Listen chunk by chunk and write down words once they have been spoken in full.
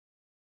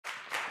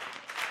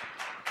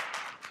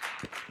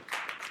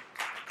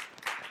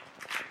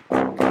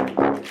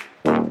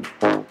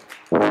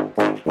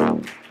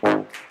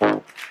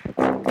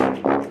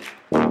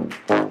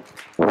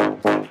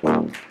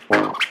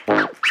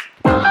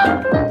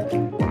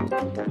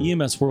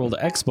EMS World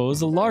Expo is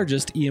the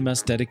largest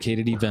EMS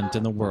dedicated event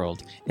in the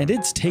world, and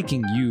it's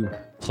taking you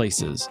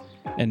places.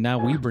 And now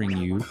we bring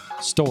you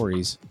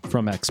Stories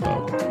from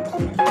Expo.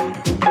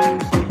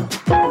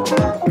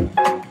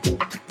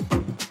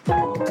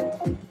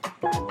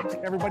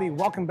 Everybody,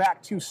 welcome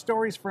back to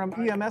Stories from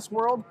EMS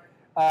World,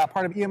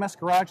 part of EMS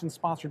Garage and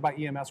sponsored by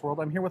EMS World.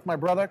 I'm here with my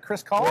brother,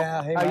 Chris Call.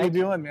 Yeah, hey, how Mike. you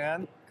doing,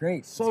 man?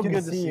 Great. So good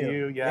to see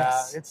you. Yeah,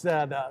 Yes. it's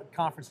the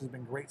conference has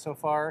been great so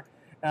far.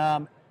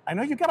 I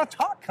know you've got a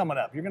talk coming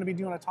up. You're going to be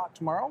doing a talk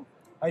tomorrow,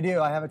 I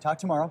do. I have a talk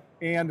tomorrow.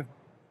 and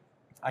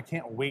I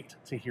can't wait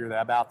to hear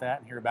about that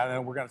and hear about it.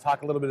 And we're going to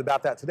talk a little bit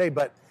about that today.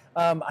 But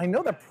I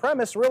know the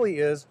premise really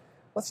is,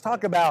 let's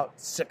talk about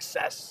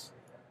success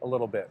a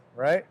little bit,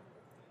 right?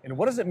 And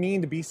what does it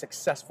mean to be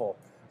successful?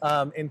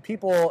 And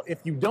people, if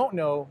you don't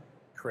know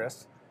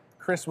Chris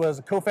was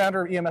a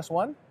co-founder of EMS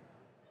One.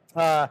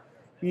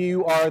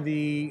 You are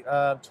the,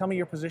 tell me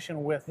your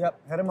position with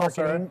Yep. Head of Pulsera.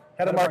 marketing.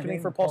 Head of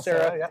marketing for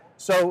Pulsera. Yeah.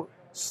 So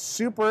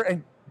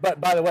super, but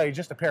by the way,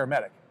 just a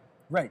paramedic.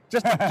 Right.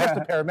 Just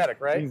a paramedic,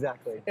 right?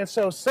 Exactly. And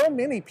so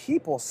many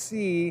people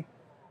see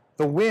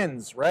the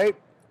wins, right?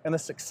 And the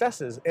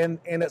successes, and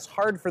it's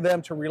hard for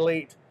them to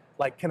relate,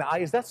 like,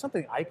 is that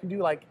something I can do?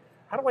 Like,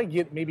 how do I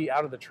get maybe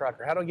out of the truck,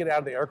 or how do I get out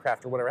of the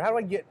aircraft or whatever? How do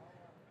I get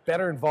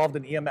better involved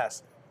in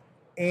EMS?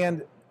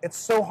 And it's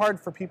so hard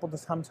for people to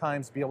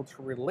sometimes be able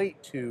to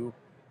relate to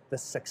the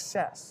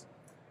success.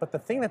 But the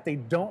thing that they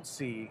don't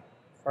see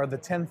are the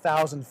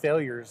 10,000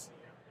 failures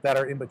that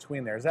are in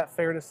between there. Is that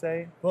fair to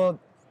say? Well,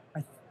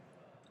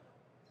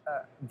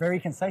 very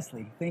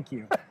concisely. Thank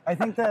you. I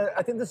think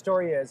the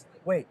story is.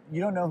 Wait,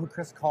 you don't know who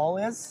Chris Call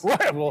is?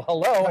 Right. Well,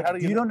 hello. Like, How do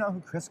you don't know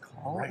who Chris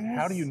Call Right. is?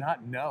 How do you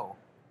not know?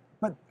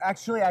 But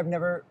actually, I've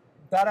never.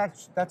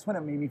 That's when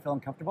it made me feel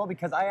uncomfortable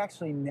because I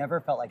actually never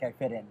felt like I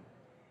fit in,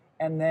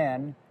 and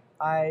then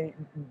I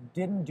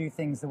didn't do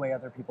things the way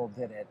other people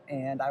did it,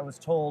 and I was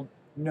told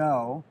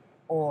no,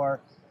 or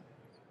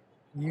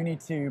you need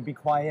to be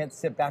quiet,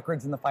 sit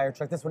backwards in the fire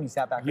truck. This is when you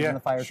sat backwards in the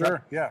fire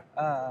truck. Yeah.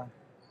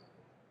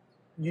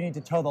 You need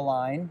to toe the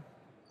line.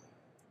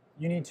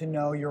 You need to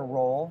know your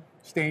role.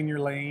 Stay in your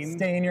lane.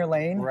 Stay in your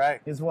lane.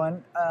 Right. Is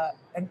one.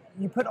 And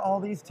you put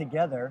all these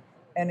together,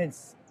 and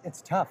it's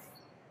tough.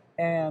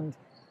 And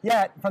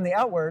yet, from the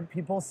outward,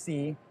 people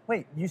see,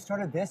 wait, you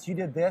started this, you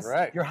did this.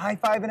 Right. You're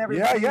high-fiving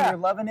everybody. Yeah. You're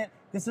loving it.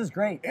 This is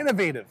great.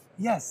 Innovative.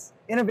 Yes,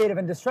 innovative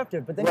and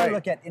disruptive. But then Right. you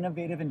look at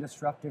innovative and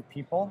disruptive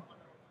people.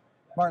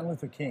 Martin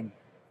Luther King,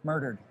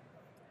 murdered.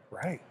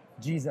 Right.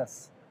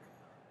 Jesus.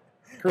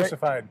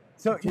 Crucified.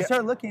 So you Yeah.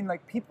 start looking,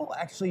 like, people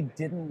actually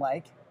didn't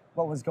like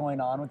what was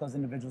going on with those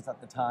individuals at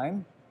the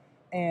time.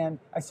 And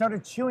I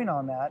started chewing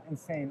on that and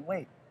saying,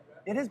 wait,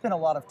 it has been a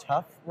lot of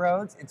tough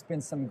roads. It's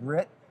been some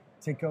grit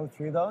to go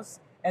through those.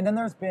 And then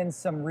there's been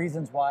some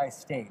reasons why I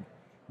stayed.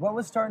 What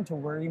was starting to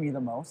worry me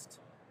the most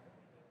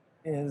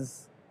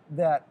is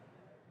that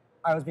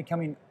I was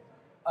becoming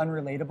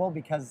unrelatable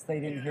because they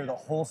didn't hear the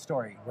whole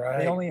story. Right.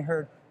 They only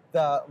heard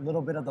the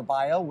little bit of the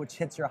bio, which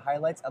hits your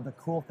highlights of the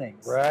cool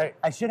things. Right.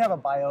 I should have a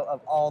bio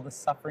of all the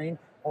suffering,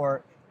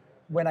 or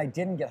when I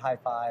didn't get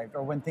high-fived,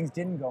 or when things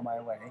didn't go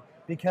my way,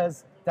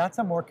 because that's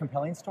a more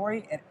compelling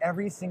story, and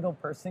every single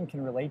person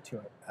can relate to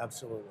it.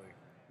 Absolutely.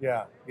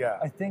 Yeah.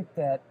 I think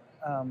that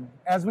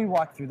as we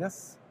walk through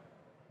this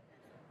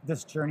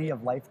journey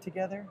of life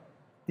together,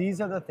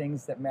 these are the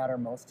things that matter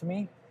most to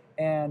me.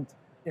 And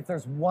if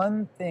there's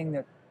one thing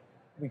that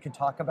we could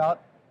talk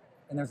about,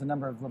 and there's a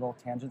number of little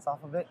tangents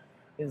off of it,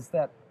 is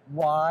that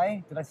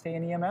why did I stay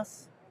in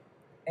EMS?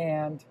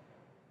 And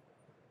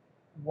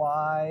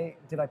why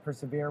did I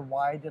persevere?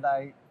 Why did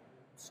I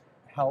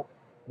help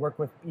work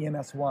with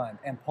EMS One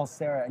and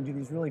Pulsera and do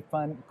these really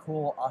fun,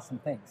 cool, awesome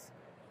things?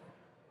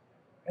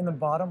 And the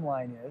bottom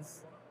line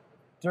is,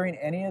 during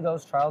any of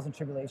those trials and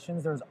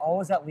tribulations, there's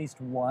always at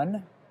least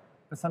one,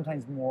 but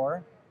sometimes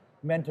more,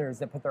 mentors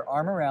that put their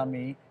arm around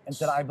me and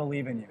said, I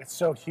believe in you. It's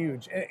so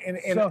huge. And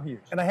So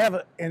huge. And I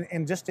have,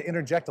 and just to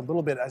interject a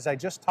little bit, as I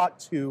just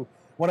talked to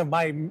one of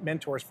my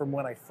mentors from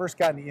when I first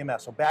got into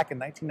EMS. So back in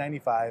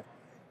 1995,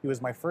 he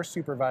was my first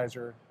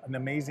supervisor, an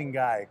amazing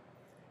guy.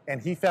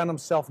 And he found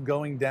himself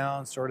going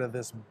down sort of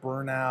this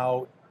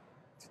burnout,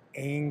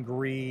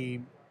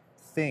 angry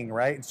thing,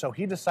 right? And so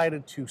he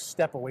decided to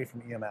step away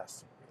from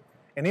EMS.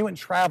 And he went and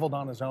traveled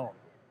on his own.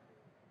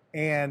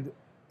 And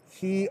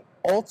he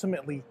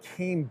ultimately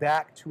came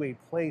back to a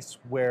place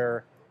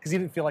where, because he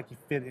didn't feel like he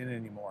fit in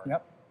anymore.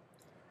 Yep.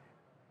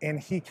 And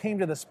he came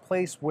to this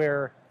place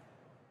where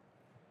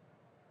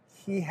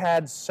he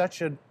had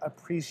such an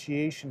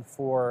appreciation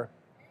for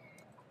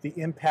the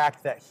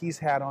impact that he's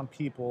had on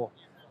people,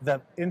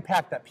 the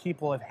impact that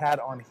people have had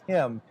on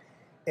him.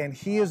 And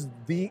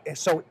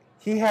so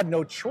he had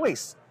no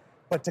choice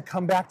but to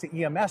come back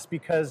to EMS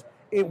because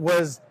he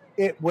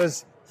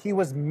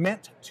was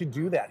meant to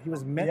do that. He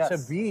was meant to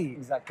be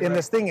exactly in right.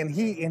 this thing, and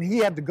he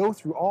had to go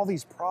through all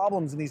these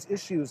problems and these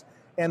issues,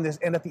 and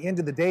at the end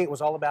of the day, it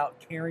was all about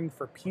caring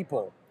for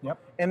people. Yep.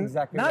 And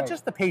exactly not right.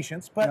 just the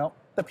patients, but Nope.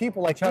 the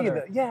people like Each me.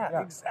 other. Yeah,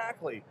 Yeah.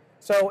 exactly.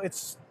 So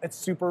it's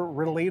super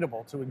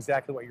relatable to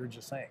exactly what you're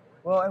just saying.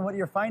 Well, and what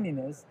you're finding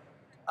is,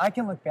 I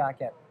can look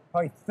back at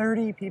probably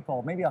 30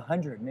 people, maybe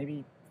 100,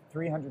 maybe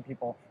 300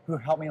 people who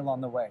helped me along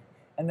the way.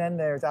 And then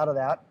there's, out of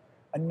that,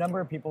 a number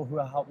of people who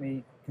have helped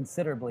me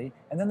considerably.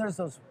 And then there's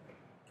those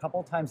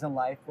couple times in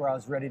life where I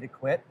was ready to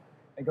quit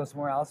and go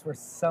somewhere else, where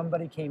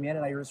somebody came in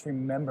and I just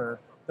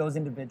remember those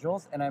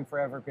individuals, and I'm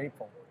forever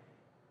grateful.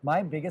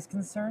 My biggest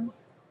concern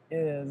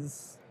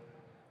is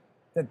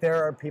that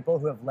there are people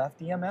who have left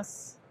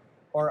EMS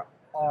or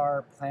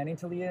are planning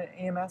to leave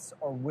EMS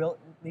or will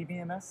leave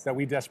EMS. That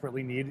we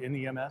desperately need in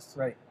EMS.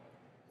 Right.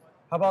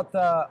 How about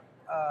the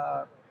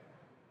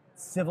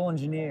civil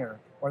engineer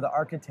or the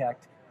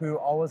architect who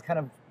always kind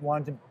of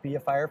wanted to be a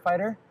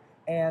firefighter,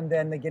 and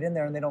then they get in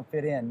there and they don't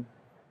fit in?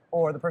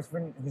 Or the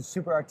person who's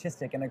super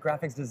artistic and a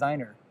graphics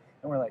designer,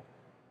 and they're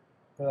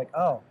like,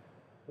 oh,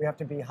 we have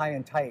to be high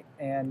and tight,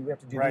 and we have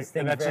to do these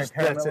things.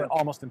 And that's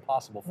almost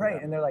impossible for them.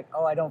 And they're like,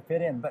 oh, I don't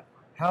fit in. But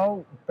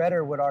how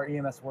better would our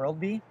EMS world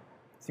be?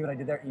 See what I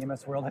did there?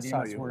 EMS world and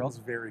EMS world. It was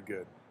very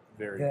good.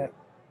 Very good.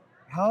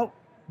 How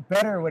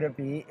better would it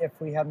be if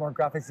we had more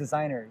graphics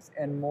designers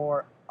and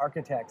more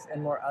architects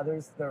and more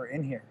others that are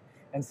in here?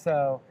 And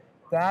so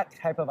that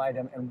type of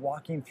item and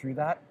walking through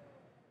that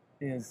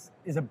is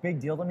a big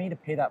deal to me, to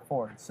pay that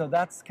forward. So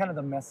that's kind of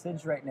the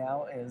message right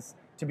now, is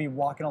to be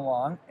walking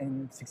along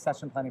and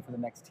succession planning for the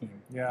next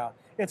team. Yeah,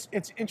 it's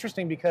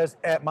interesting because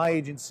at my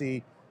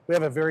agency we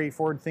have a very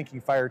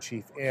forward-thinking fire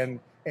chief, and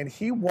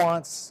he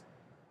wants.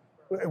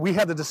 We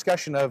had the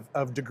discussion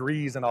of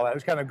degrees and all that. It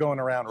was kind of going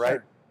around, right?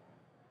 Sure.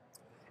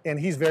 And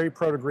he's very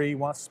pro-degree. He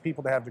wants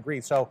people to have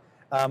degrees. So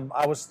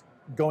I was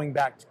going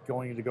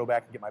to go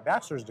back and get my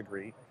bachelor's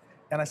degree,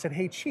 and I said,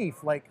 "Hey,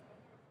 chief, like,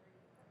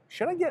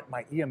 should I get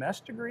my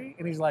EMS degree?"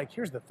 And he's like,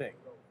 "Here's the thing.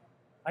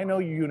 I know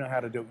you know how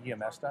to do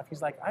EMS stuff."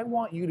 He's like, "I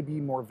want you to be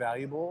more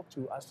valuable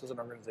to us as an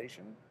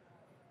organization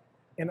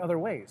in other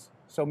ways.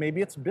 So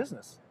maybe it's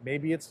business,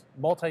 maybe it's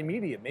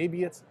multimedia,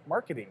 maybe it's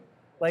marketing.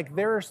 Like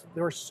there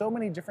are so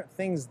many different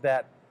things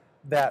that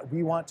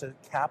we want to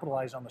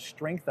capitalize on the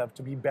strength of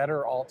to be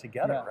better all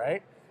together,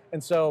 right?"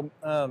 And so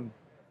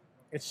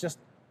it's just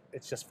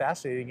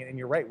fascinating. And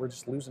you're right, we're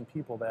just losing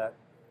people that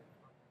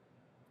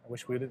I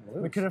wish we didn't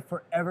lose. We could have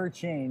forever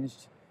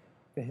changed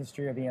the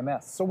history of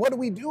EMS. So what do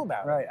we do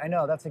about it? Right, I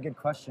know, that's a good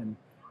question.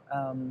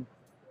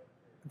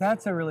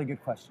 That's a really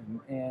good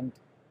question. And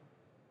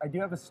I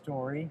do have a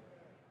story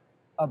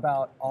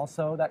about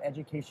also that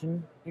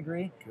education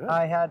degree. Good.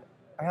 I had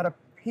a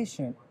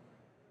patient,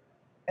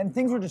 and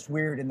things were just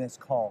weird in this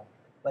call.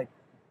 Like,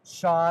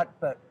 shot,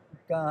 but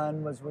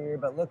gun was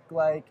weird, but looked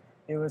like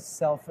it was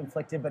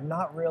self-inflicted, but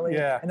not really.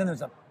 Yeah. And then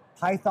there's a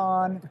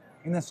python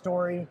in the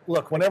story.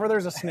 Look, whenever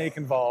there's a snake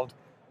involved,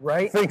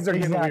 Right? things are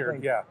getting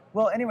weird. Yeah.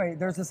 Well, anyway,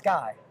 there's this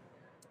guy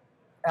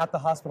at the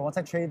hospital. Once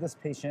I treated this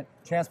patient,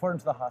 transported him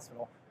to the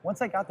hospital.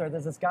 Once I got there,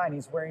 there's this guy, and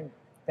he's wearing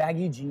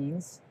baggy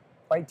jeans,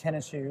 white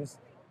tennis shoes,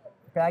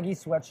 baggy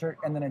sweatshirt,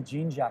 and then a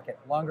jean jacket,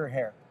 longer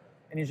hair.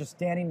 And he's just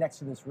standing next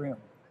to this room.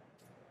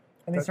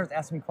 And he starts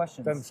asking me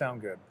questions. Doesn't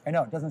sound good. I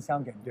know, it doesn't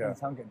sound good. Yeah. Doesn't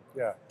sound good.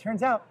 Yeah.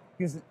 Turns out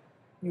he was a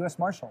U.S.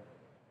 Marshal,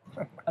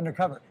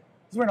 undercover.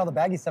 He's wearing all the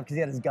baggy stuff because he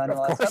had his gun and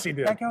all that Of course stuff. he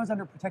did. That guy was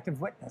under protective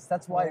witness.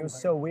 That's why it was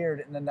so weird,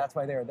 and then that's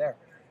why they were there.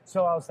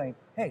 So I was saying,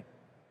 hey,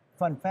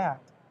 fun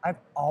fact, I've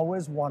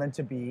always wanted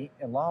to be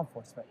in law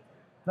enforcement,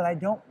 but I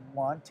don't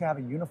want to have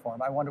a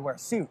uniform. I want to wear a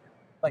suit.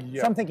 Like,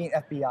 so I'm thinking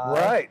FBI,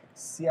 Right.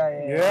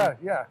 CIA,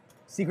 Yeah.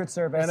 Secret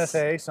Service.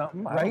 NSA,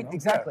 something. I don't Right, know.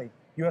 exactly.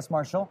 U.S.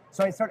 Marshal.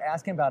 So I started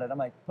asking about it. I'm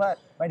like, but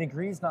my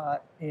degree's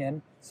not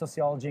in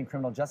sociology and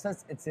criminal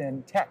justice. It's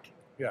in tech.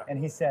 Yeah. And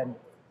he said,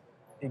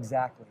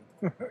 exactly.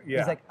 Yeah.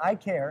 He's like, I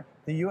care.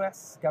 The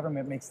U.S.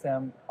 government makes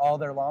them, all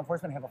their law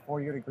enforcement have a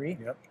 4-year degree.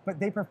 Yep. But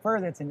they prefer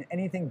that it's in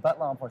anything but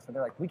law enforcement.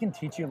 They're like, we can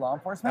teach you law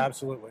enforcement.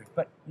 Absolutely.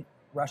 But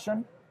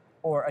Russian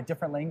or a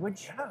different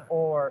language Yeah.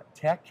 or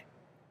tech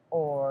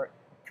or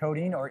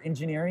coding or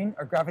engineering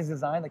or graphics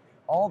design, like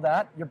all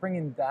that, you're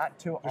bringing that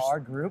to our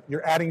group.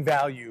 You're adding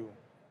value.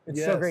 It's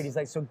Yes. so great. He's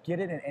like, so get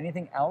it in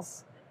anything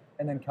else,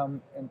 and then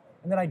come. And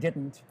then I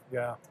didn't.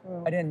 Yeah.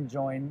 I didn't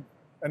join.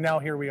 And now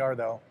here we are,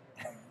 though.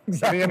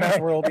 Exactly. EMS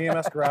world,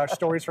 EMS garage,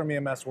 stories from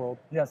EMS world.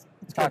 Yes,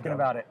 good, talking though.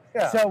 about it.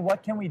 Yeah. So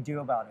what can we do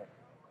about it?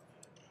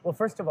 Well,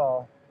 first of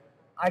all,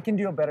 I can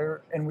do a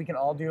better, and we can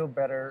all do a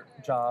better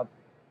job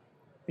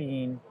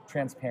being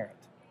transparent.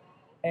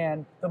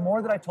 And the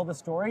more that I told the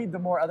story, the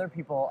more other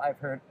people I've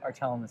heard are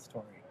telling the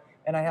story.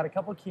 And I had a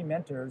couple key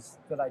mentors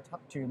that I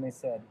talked to, and they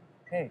said,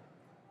 hey,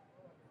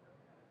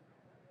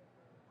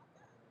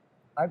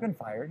 I've been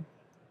fired.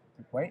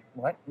 Wait,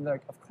 what? And they're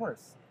like, of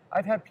course.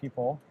 I've had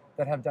people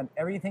that have done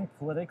everything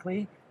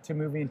politically to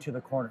move me into the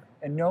corner,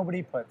 and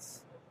nobody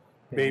puts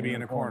Baby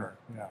in a corner.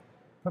 Yeah.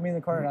 Put me in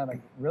the corner, and I'm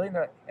like, really? And,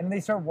 and they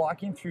start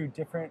walking through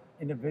different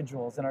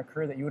individuals in our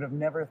career that you would have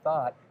never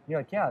thought. You're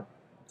like, yeah,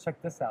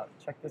 check this out.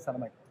 Check this out.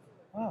 I'm like,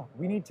 oh,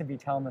 we need to be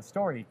telling the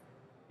story.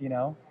 You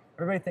know,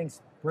 everybody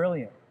thinks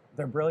brilliant.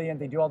 They're brilliant.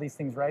 They do all these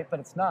things right, but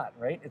it's not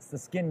right. It's the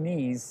skin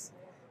knees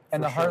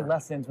And For the hard sure.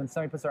 lessons, when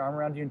somebody puts their arm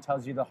around you and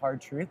tells you the hard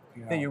truth,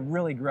 Yeah. that you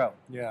really grow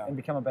Yeah. and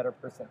become a better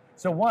person.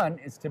 So one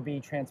is to be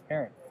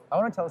transparent. I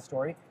want to tell a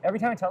story. Every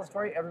time I tell a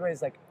story,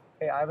 everybody's like,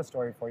 hey, I have a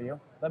story for you.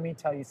 Let me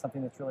tell you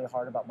something that's really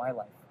hard about my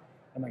life.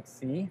 I'm like,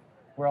 see,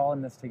 we're all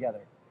in this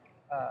together.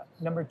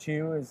 Number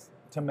two is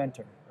to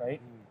mentor,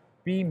 right?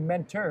 Be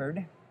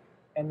mentored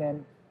and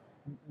then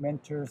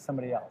mentor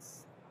somebody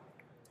else.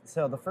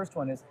 So the first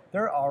one is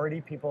there are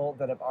already people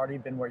that have already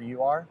been where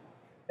you are,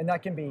 and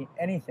that can be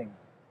anything.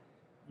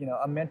 You know,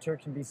 a mentor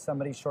can be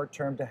somebody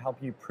short-term to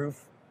help you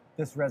proof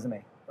this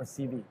resume or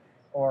CV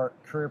or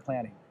career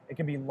planning. It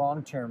can be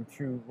long-term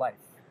through life.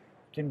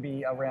 It can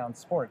be around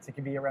sports. It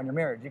can be around your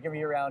marriage. It can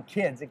be around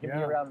kids. It can be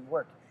Yeah. around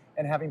work.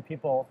 And having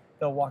people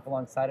that will walk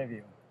alongside of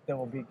you that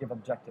will give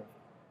objective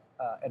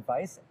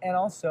advice and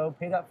also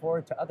pay that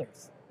forward to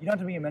others. You don't have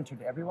to be a mentor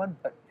to everyone,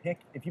 but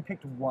if you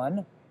picked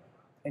one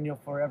and you'll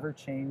forever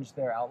change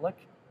their outlook,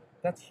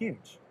 that's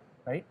huge,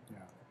 right? Yeah.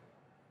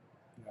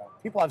 Yeah.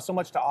 People have so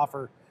much to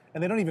offer,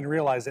 and they don't even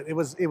realize it. It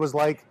was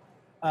like,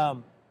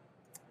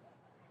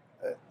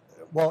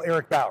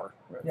 Eric Bauer,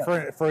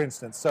 Yeah. for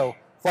instance. So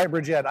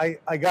Flightbridge Ed,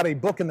 I got a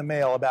book in the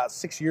mail about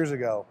 6 years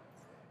ago,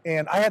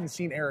 and I hadn't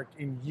seen Eric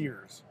in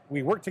years.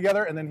 We worked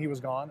together, and then he was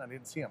gone. I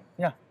didn't see him.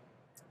 Yeah.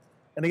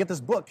 And I get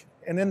this book,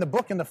 and in the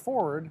book, in the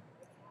forward,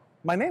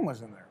 my name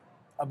was in there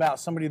about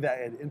somebody that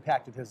had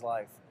impacted his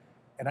life,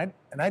 and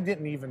I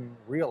didn't even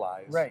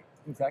realize Right,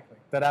 exactly.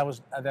 that I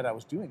was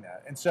doing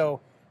that. And so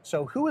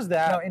who is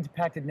that? Now,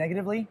 impacted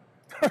negatively?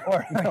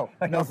 Or No,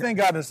 thank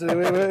goodness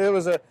it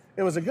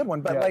was a good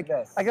one. But Yeah, like,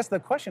 yes. I guess the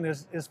question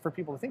is for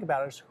people to think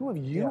about is who have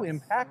you Yes,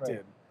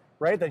 impacted,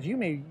 right? That you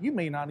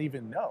may not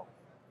even know,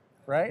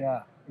 right?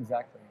 Yeah,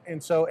 exactly.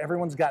 And so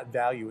everyone's got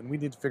value, and we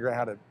need to figure out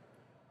how to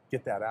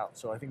get that out.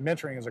 So I think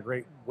mentoring is a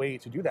great way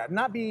to do that.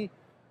 Not be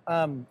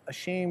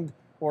ashamed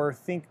or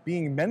think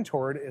being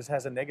mentored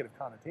has a negative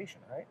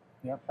connotation, right?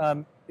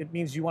 Yep. It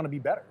means you want to be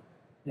better.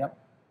 Yep.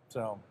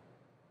 So,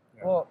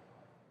 yeah. Well,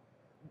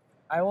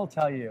 I will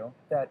tell you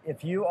that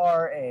if you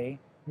are a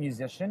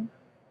musician,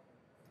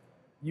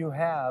 you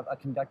have a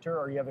conductor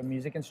or you have a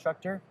music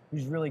instructor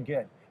who's really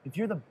good. If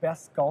you're the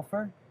best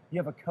golfer, you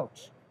have a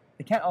coach.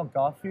 They can't all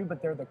golf you,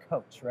 but they're the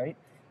coach, right?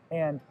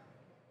 And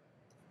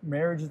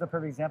marriage is the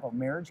perfect example.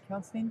 Marriage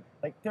counseling,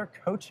 like they're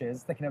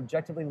coaches that can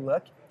objectively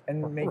look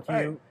and make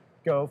Right. you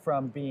go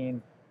from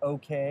being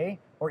okay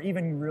or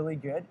even really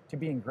good to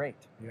being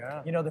great.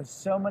 Yeah. You know, there's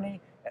so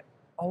many,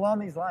 along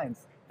these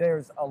lines,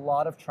 there's a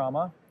lot of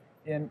trauma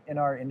in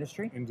our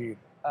industry. Indeed.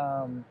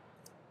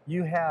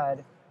 You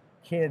had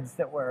kids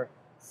that were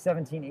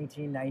 17,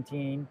 18,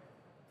 19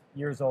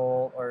 years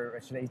old, or I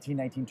should say 18,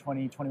 19,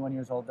 20, 21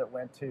 years old that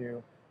went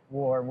to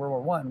war,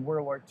 World War I,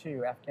 World War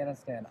II,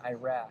 Afghanistan,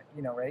 Iraq,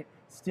 you know, right?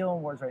 Still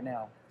in wars right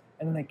now.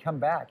 And then they come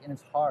back, and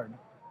it's hard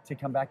to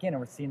come back in, and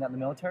we're seeing that in the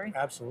military.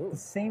 Absolutely. The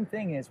same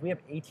thing is we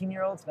have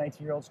 18-year-olds,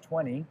 19-year-olds,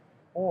 20,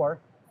 or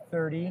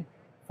 30,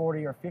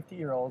 40, or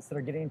 50-year-olds that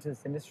are getting into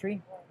this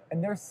industry,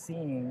 and they're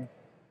seeing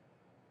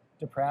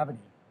depravity.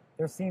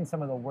 They're seeing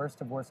some of the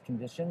worst of worst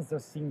conditions. They're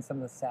seeing some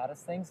of the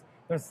saddest things.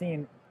 They're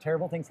seeing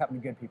terrible things happen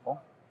to good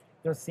people.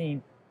 They're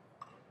seeing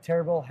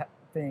terrible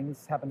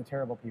things happen to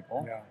terrible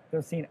people. Yeah.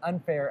 They're seeing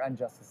unfair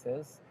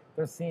injustices.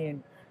 They're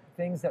seeing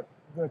things that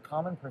the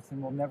common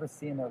person will never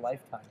see in their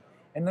lifetime.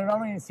 And they're not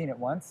only seeing it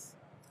once,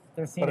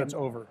 they're seeing But it it's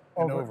over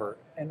and over.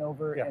 and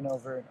over Yeah. and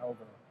over and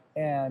over.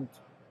 And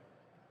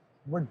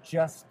we're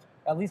just,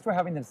 at least we're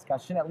having the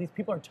discussion. At least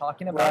people are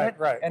talking about it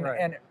Right, and, right.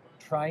 and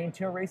trying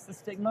to erase the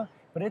stigma.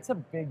 But it's a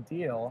big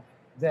deal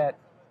that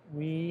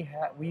we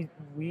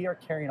are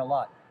carrying a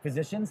lot.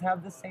 Physicians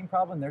have the same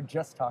problem. They're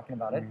just talking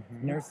about it.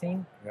 Mhm.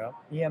 Nursing, Yeah.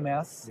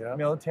 EMS, Yep.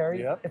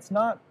 military. Yep. It's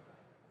not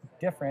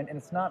different and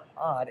it's not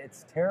odd.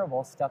 It's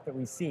terrible stuff that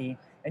we see.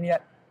 And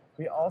yet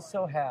we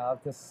also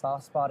have this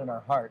soft spot in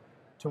our heart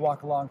to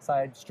walk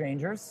alongside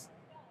strangers,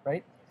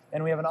 right?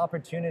 And we have an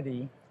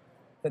opportunity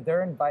that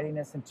they're inviting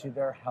us into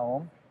their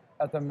home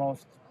at the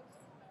most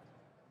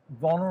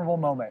vulnerable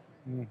moment.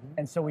 Mhm.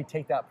 And so we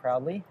take that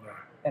proudly Yeah.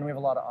 and we have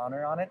a lot of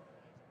honor on it.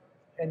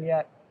 And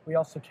yet we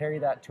also carry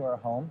that to our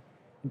home,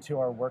 into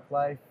our work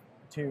life,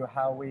 to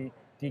how we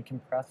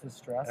decompress with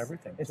stress.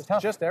 Everything. It's just,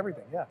 tough. Just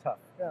everything. Yeah. tough.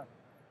 Yeah.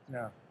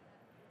 Yeah.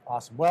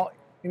 Awesome. Well,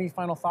 any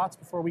final thoughts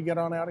before we get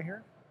on out of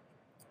here?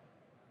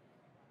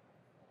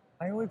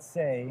 I would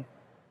say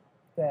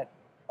that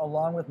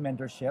along with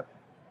mentorship,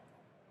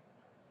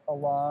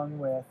 along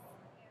with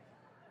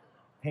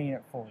paying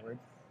it forward,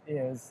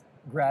 is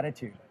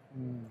gratitude.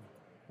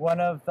 One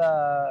of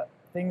the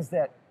things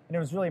that, and it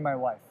was really my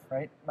wife,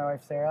 right? My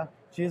wife, Sarah,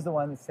 she's the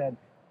one that said,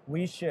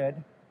 we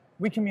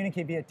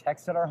communicate via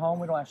text at our home.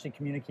 We don't actually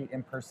communicate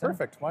in person.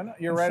 Perfect. Why not?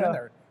 You're And right in so-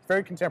 there. It's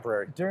very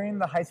contemporary. During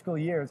the high school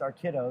years, our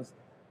kiddos,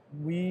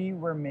 we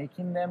were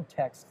making them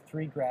text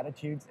 3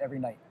 gratitudes every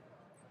night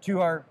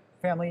to our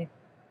family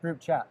group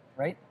chat,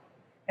 right?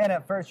 And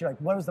at first you're like,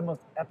 what was the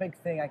most epic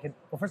thing I could,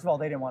 well, first of all,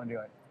 they didn't want to do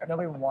it.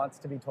 Nobody wants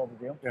to be told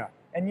to do. Yeah.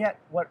 And yet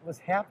what was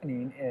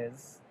happening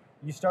is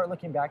you start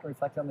looking back and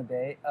reflecting on the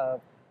day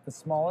of the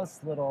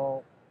smallest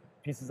little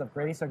pieces of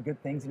grace or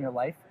good things in your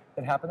life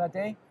that happened that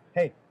day.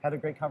 Hey, had a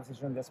great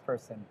conversation with this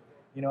person.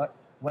 You know what?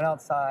 Went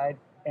outside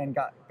and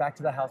got back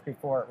to the house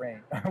before it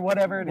rained, or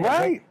whatever it is.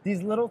 Right.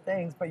 These little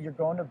things, but you're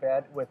going to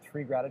bed with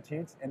 3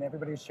 gratitudes, and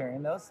everybody's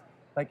sharing those.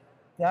 Like,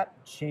 that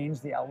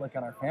changed the outlook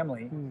on our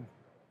family.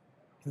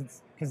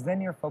 Because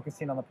then you're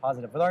focusing on the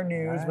positive. With our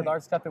news, with our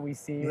stuff that we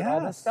see, with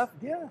all this stuff,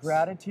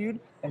 gratitude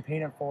and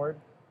paying it forward,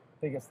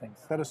 biggest things.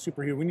 That is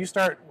super huge. When you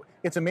start,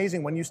 it's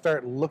amazing when you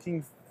start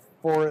looking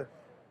for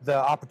the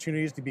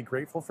opportunities to be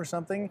grateful for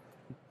something,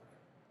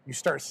 you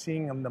start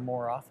seeing them the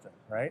more often,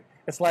 right?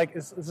 It's like,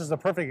 this is a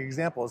perfect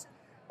example. Is,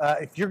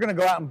 if you're going to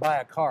go out and buy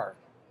a car,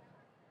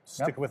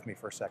 stick with me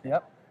for a second,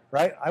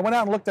 right? I went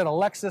out and looked at a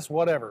Lexus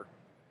whatever.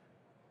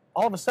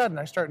 All of a sudden,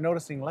 I start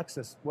noticing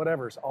Lexus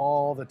whatevers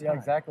all the time. Yeah,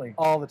 exactly.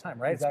 All the time,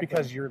 right? Exactly. It's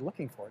because you're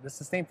looking for it. It's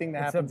the same thing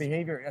that It's happens. a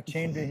behavior, a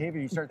chain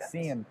behavior you start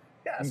seeing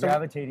and so-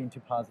 gravitating to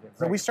positive.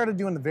 So we started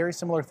doing the very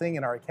similar thing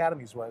in our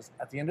academies. Was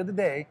at the end of the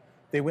day,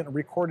 they went and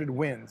recorded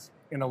wins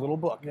in a little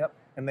book,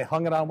 and they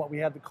hung it on what we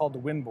had called the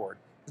win board.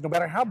 Because no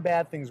matter how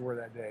bad things were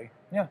that day,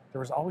 there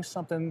was always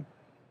something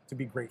to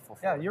be grateful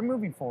for. Yeah, you're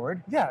moving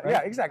forward. Yeah, right?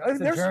 yeah, exactly.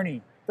 It's a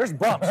journey. There's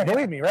bumps,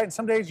 believe me, right? And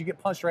some days you get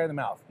punched right in the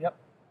mouth. Yep.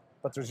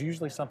 But there's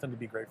usually something to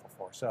be grateful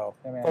for. So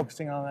man.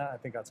 focusing on that, I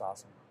think that's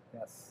awesome.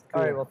 Yes. Cool.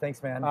 All right. Well,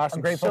 thanks, man. Awesome.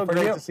 I'm grateful so for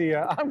great you. to see you.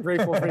 I'm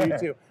grateful for you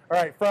too.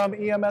 All right, from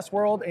EMS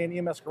World and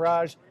EMS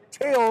Garage,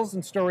 tales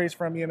and stories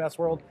from EMS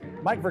World.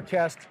 Mike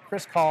Verkest,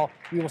 Chris Call.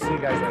 We will see you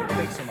guys later.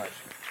 Thanks so much.